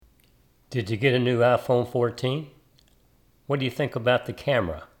Did you get a new iPhone 14? What do you think about the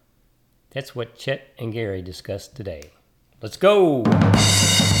camera? That's what Chet and Gary discussed today. Let's go!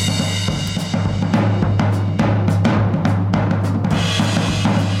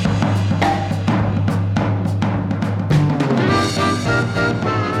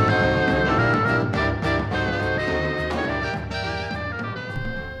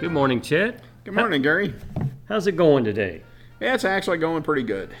 Good morning, Chet. Good morning, Gary. How's it going today? Yeah, it's actually going pretty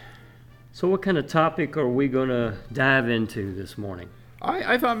good. So what kind of topic are we going to dive into this morning?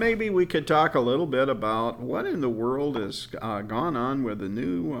 I thought maybe we could talk a little bit about what in the world has gone on with the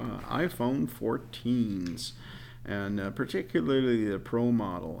new iPhone 14s, and particularly the Pro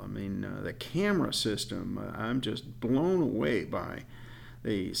model. I mean, the camera system, I'm just blown away by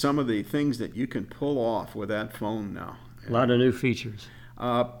some of the things that you can pull off with that phone now. A lot of new features.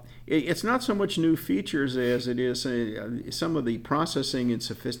 It's not so much new features as it is some of the processing and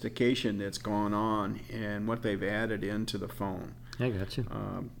sophistication that's gone on and what they've added into the phone. I got you.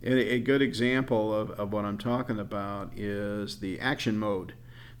 A good example of what I'm talking about is the action mode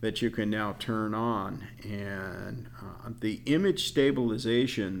that you can now turn on. And the image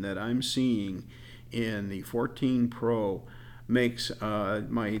stabilization that I'm seeing in the 14 Pro makes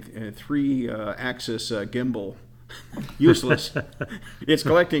my three-axis gimbal useless. It's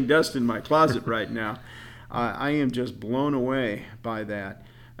collecting dust in my closet right now. I am just blown away by that.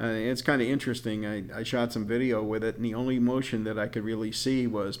 It's kind of interesting. I shot some video with it, and the only motion that I could really see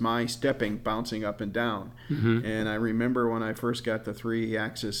was my stepping, bouncing up and down. Mm-hmm. And I remember when I first got the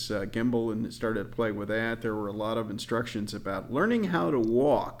three-axis gimbal and started to play with that, there were a lot of instructions about learning how to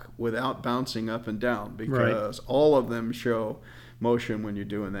walk without bouncing up and down, because all of them show motion when you're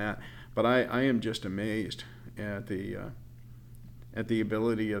doing that. But I am just amazed at the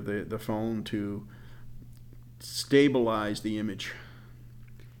ability of the phone to stabilize the image.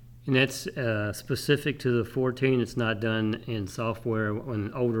 And that's specific to the 14. It's not done in software on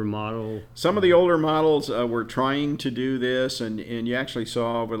an older model. Some of the older models were trying to do this, and you actually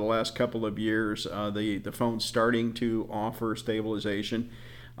saw over the last couple of years the phone starting to offer stabilization.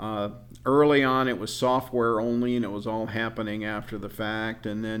 Early on, it was software only, and it was all happening after the fact.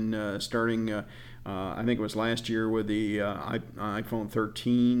 And then starting, I think it was last year with the iPhone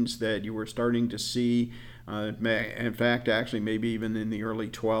 13s that you were starting to see. In fact, actually, maybe even in the early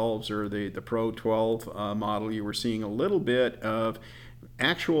 12s or the Pro 12 model, you were seeing a little bit of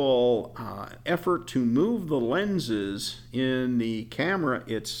actual effort to move the lenses in the camera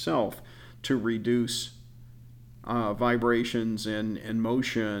itself to reduce vibrations and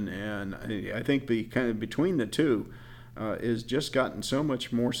motion. And I think the kind of between the two is just gotten so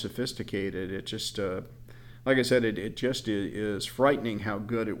much more sophisticated. It just, like I said, it just is frightening how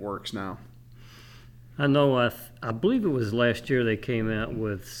good it works now. I know, I believe it was last year they came out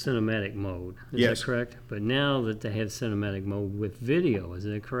with cinematic mode. Is that correct? But now that they have cinematic mode with video, is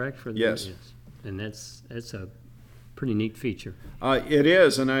that correct? Yes. And that's a pretty neat feature. It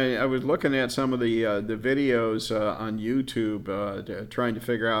is, and I was looking at some of the videos on YouTube trying to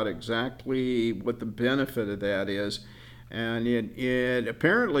figure out exactly what the benefit of that is. And it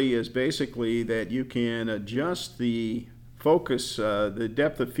apparently is basically that you can adjust the focus, the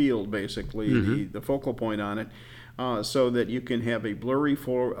depth of field, basically, mm-hmm. the focal point on it, so that you can have a blurry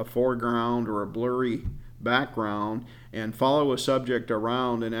foreground or a blurry background and follow a subject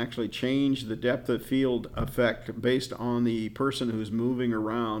around and actually change the depth of field effect based on the person who's moving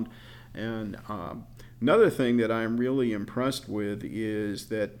around. And another thing that I'm really impressed with is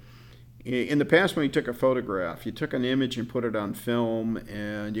that in the past, when you took a photograph, you took an image and put it on film,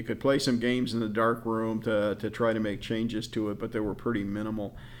 and you could play some games in the dark room to try to make changes to it, but they were pretty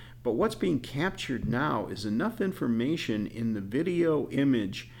minimal. But what's being captured now is enough information in the video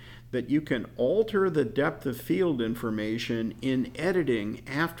image that you can alter the depth of field information in editing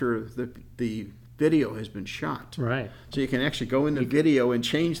after the video has been shot. Right. So you can actually go in the video and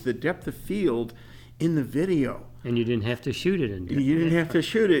change the depth of field in the video. And you didn't have to shoot it in You didn't have to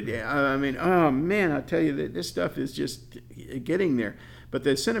shoot it. I mean, oh man, I tell you, that this stuff is just getting there. But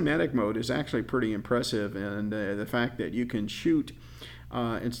the cinematic mode is actually pretty impressive, and the fact that you can shoot,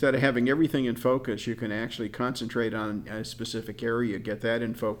 instead of having everything in focus, you can actually concentrate on a specific area, get that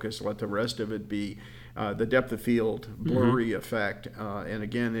in focus, let the rest of it be the depth of field, blurry mm-hmm. effect. And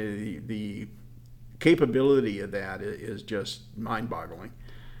again, the capability of that is just mind-boggling.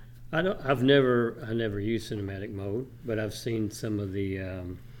 I never used cinematic mode, but I've seen some of the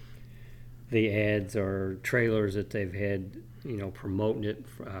ads or trailers that they've had, promoting it,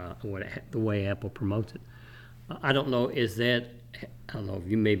 the way Apple promotes it. I don't know. I don't know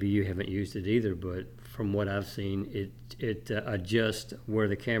if you haven't used it either, but from what I've seen, it adjusts where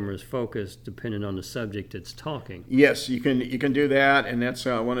the camera is focused depending on the subject that's talking. Yes, you can do that, and that's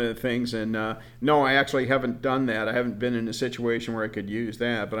one of the things. And no, I actually haven't done that. I haven't been in a situation where I could use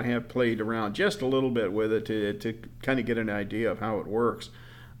that, but I have played around just a little bit with it to kind of get an idea of how it works.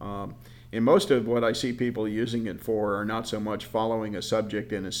 And most of what I see people using it for are not so much following a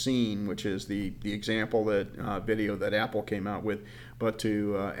subject in a scene, which is the example that video that Apple came out with, but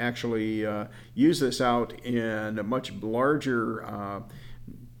to actually use this out in a much larger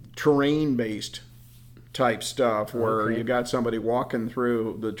terrain-based type stuff where you got somebody walking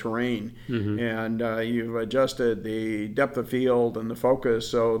through the terrain and you've adjusted the depth of field and the focus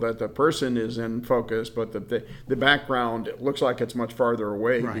so that the person is in focus, but the background looks like it's much farther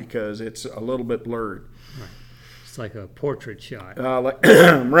away because it's a little bit blurred. Right. It's like a portrait shot.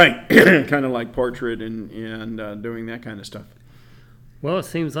 Right, kind of like portrait and doing that kind of stuff. Well, it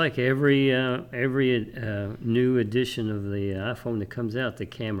seems like every new edition of the iPhone that comes out, the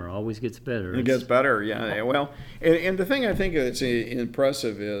camera always gets better. It gets better, yeah. Well, and the thing I think that's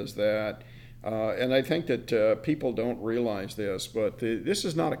impressive is that, and I think that people don't realize this, but this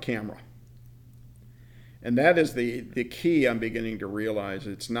is not a camera. And that is the key I'm beginning to realize.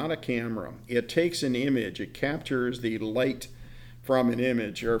 It's not a camera. It takes an image. It captures the light from an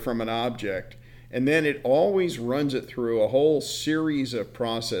image or from an object. And then it always runs it through a whole series of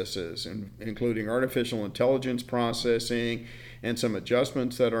processes, including artificial intelligence processing and some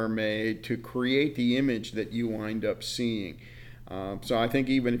adjustments that are made to create the image that you wind up seeing. So I think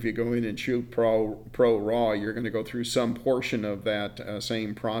even if you go in and shoot Pro RAW, you're going to go through some portion of that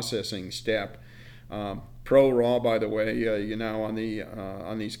same processing step. Pro RAW, by the way, on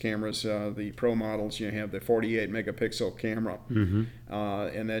these cameras, the Pro models, you have the 48 megapixel camera,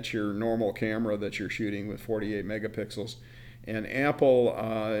 and that's your normal camera that you're shooting with 48 megapixels. And Apple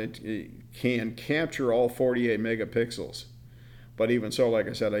can capture all 48 megapixels, but even so, like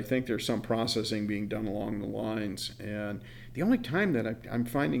I said, I think there's some processing being done along the lines. And the only time that I'm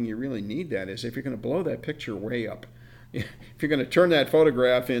finding you really need that is if you're going to blow that picture way up. If you're going to turn that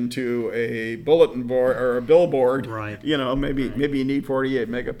photograph into a bulletin board or a billboard, maybe you need 48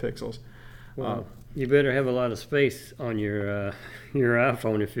 megapixels. Well, you better have a lot of space on your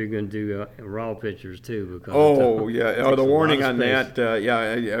iPhone if you're going to do raw pictures too. Because the warning on that.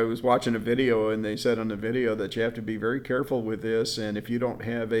 I was watching a video and they said on the video that you have to be very careful with this, and if you don't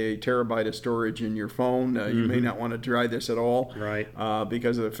have a terabyte of storage in your phone, you may not want to try this at all. Right.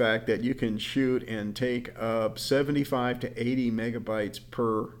 Because of the fact that you can shoot and take up 75 to 80 megabytes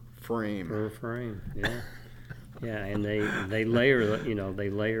per frame. Per frame, yeah. Yeah, and they layer, they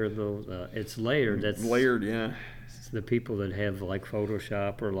layer those. It's layered. That's layered, yeah. The people that have like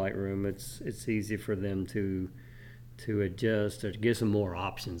Photoshop or Lightroom, it's easy for them to adjust, or it gives them more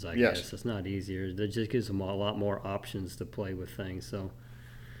options. I guess it's not easier. It just gives them a lot more options to play with things. So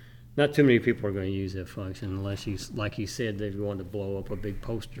not too many people are going to use that function unless you, like you said, if you want to blow up a big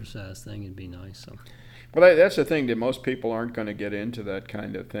poster size thing, it'd be nice. So. Well, that's the thing, that most people aren't going to get into that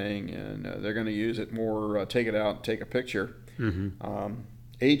kind of thing, and they're going to use it more, take it out, take a picture.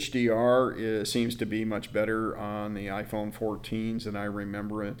 HDR seems to be much better on the iPhone 14s than I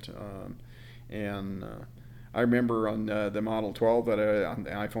remember it. I remember on the Model 12, on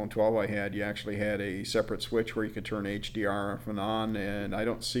the iPhone 12 I had, you actually had a separate switch where you could turn HDR off and on, and I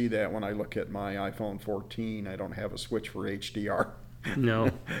don't see that when I look at my iPhone 14. I don't have a switch for HDR. No.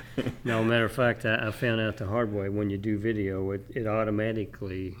 Matter of fact, I found out the hard way. When you do video, it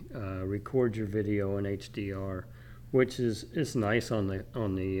automatically records your video in HDR, which is nice on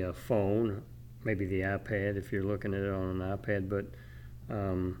the phone, maybe the iPad if you're looking at it on an iPad. But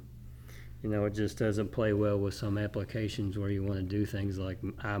it just doesn't play well with some applications where you want to do things like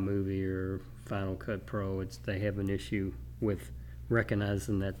iMovie or Final Cut Pro. They have an issue with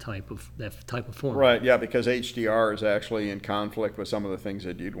recognizing that type of format. Right, yeah, because HDR is actually in conflict with some of the things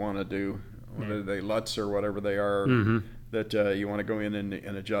that you'd want to do, whether they LUTs or whatever they are, that you want to go in and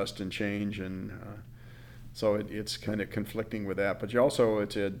adjust and change, and so it's kind of conflicting with that. But you also,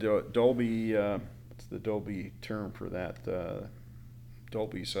 it's a Dolby, what's the Dolby term for that?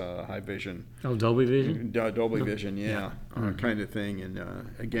 Dolby's high vision. Oh, Dolby Vision? Dolby Vision, yeah. Kind of thing.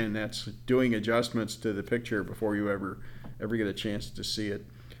 And again, that's doing adjustments to the picture before you ever get a chance to see it.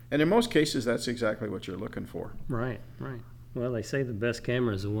 And in most cases, that's exactly what you're looking for. Right. Well, they say the best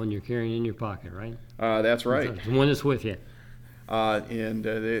camera is the one you're carrying in your pocket, right? That's right. The one that's with you. And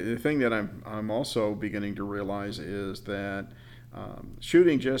the thing that I'm also beginning to realize is that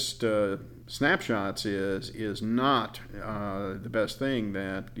shooting just snapshots is not the best thing.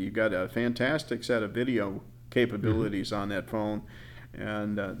 That you've got a fantastic set of video capabilities on that phone,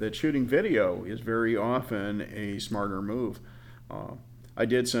 and that shooting video is very often a smarter move. I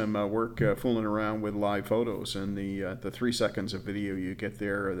did some work fooling around with live photos, and the 3 seconds of video you get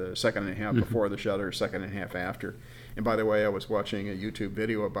there, the second and a half before the shutter, second and a half after. And by the way, I was watching a YouTube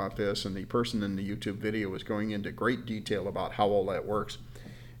video about this, and the person in the YouTube video was going into great detail about how all that works.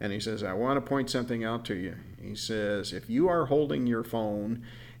 And he says, I want to point something out to you. He says, if you are holding your phone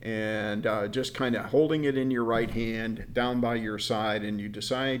and just kind of holding it in your right hand down by your side, and you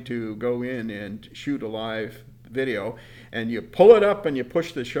decide to go in and shoot a live video, and you pull it up and you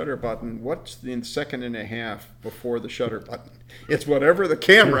push the shutter button, what's the second and a half before the shutter button? It's whatever the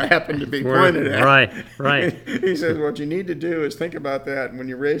camera happened to be pointed at. Right. He says what you need to do is think about that, and when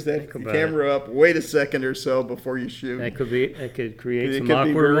you raise that camera up, wait a second or so before you shoot. That could create some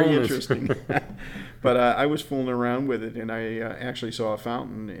awkward moments. It could be very interesting. But I was fooling around with it, and I actually saw a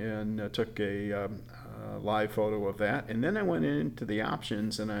fountain and took a live photo of that, and then I went into the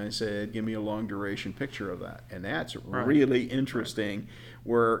options and I said, give me a long duration picture of that, and that's really interesting,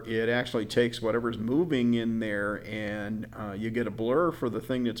 where it actually takes whatever's moving in there, and you get a blur for the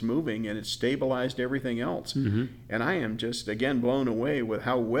thing that's moving, and it's stabilized everything else. And I am just again blown away with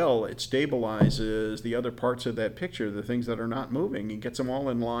how well it stabilizes the other parts of that picture, the things that are not moving. It gets them all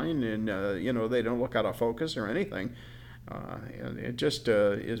in line, and they don't look out of focus or anything. And it just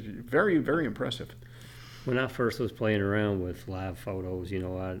is very, very impressive. When I first was playing around with live photos,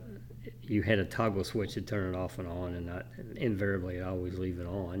 you had a toggle switch to turn it off and on, and invariably I always leave it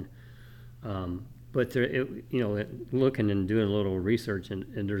on. But looking and doing a little research,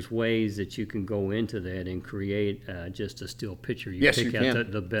 and there's ways that you can go into that and create just a still picture. Yes, pick you out can.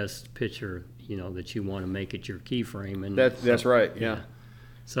 the best picture, that you want to make it your keyframe, and that's right. Yeah.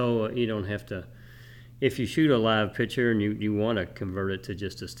 So you don't have to. If you shoot a live picture and you want to convert it to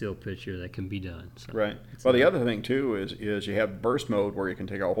just a still picture, that can be done. So right. Well, the other thing too is you have burst mode, where you can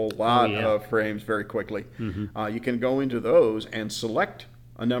take a whole lot of frames very quickly. You can go into those and select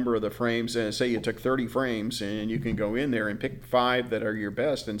a number of the frames, and say you took 30 frames, and you can go in there and pick 5 that are your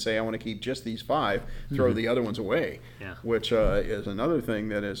best and say, I want to keep just these 5, throw the other ones away, which is another thing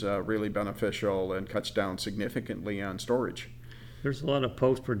that is really beneficial and cuts down significantly on storage. There's a lot of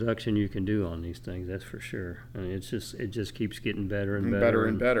post-production you can do on these things, that's for sure. I mean, it just keeps getting better and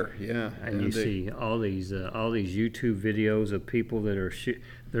better. Better, yeah. And you see all these YouTube videos of people that are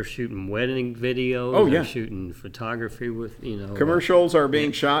they're shooting wedding videos. Oh, yeah. They're shooting photography with, commercials are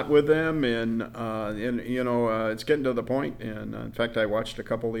being shot with them, and it's getting to the point. And in fact, I watched a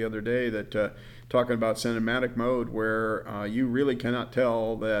couple the other day that talking about cinematic mode, where you really cannot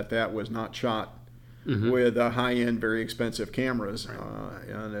tell that was not shot with high-end, very expensive cameras,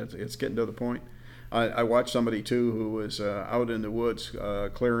 and it's getting to the point. I watched somebody too who was out in the woods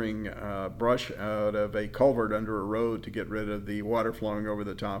clearing brush out of a culvert under a road to get rid of the water flowing over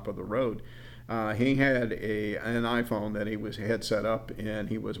the top of the road. He had an iPhone that he had set up, and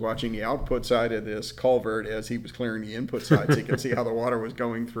he was watching the output side of this culvert as he was clearing the input side, so he could see how the water was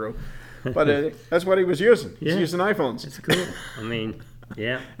going through. But that's what he was using. He's using iPhones. It's cool. I mean.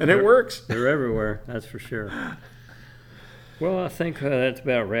 Yeah, and it works. They're everywhere, that's for sure. Well, I think that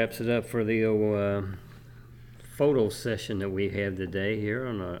about wraps it up for the photo session that we have today here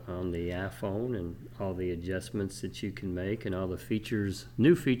on the iPhone, and all the adjustments that you can make, and all the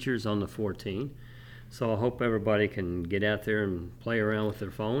new features on the 14. So I hope everybody can get out there and play around with their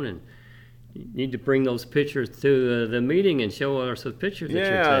phone, and you need to bring those pictures to the meeting and show us the pictures that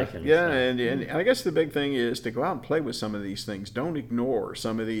you're taking. Yeah, and I guess the big thing is to go out and play with some of these things. Don't ignore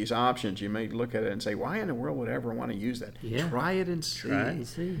some of these options. You may look at it and say, why in the world would I ever want to use that? Yeah. Try it and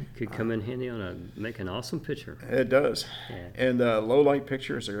see. Could come in handy make an awesome picture. It does. Yeah. And low light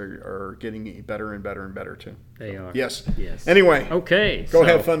pictures are getting better and better and better too. They are. Yes. Yes. Anyway. Okay. Go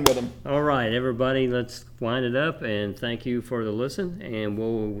have fun with them. All right, everybody, let's wind it up, and thank you for the listen, and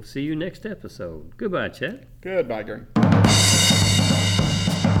we'll see you next episode. Goodbye, Chet. Goodbye, Gary.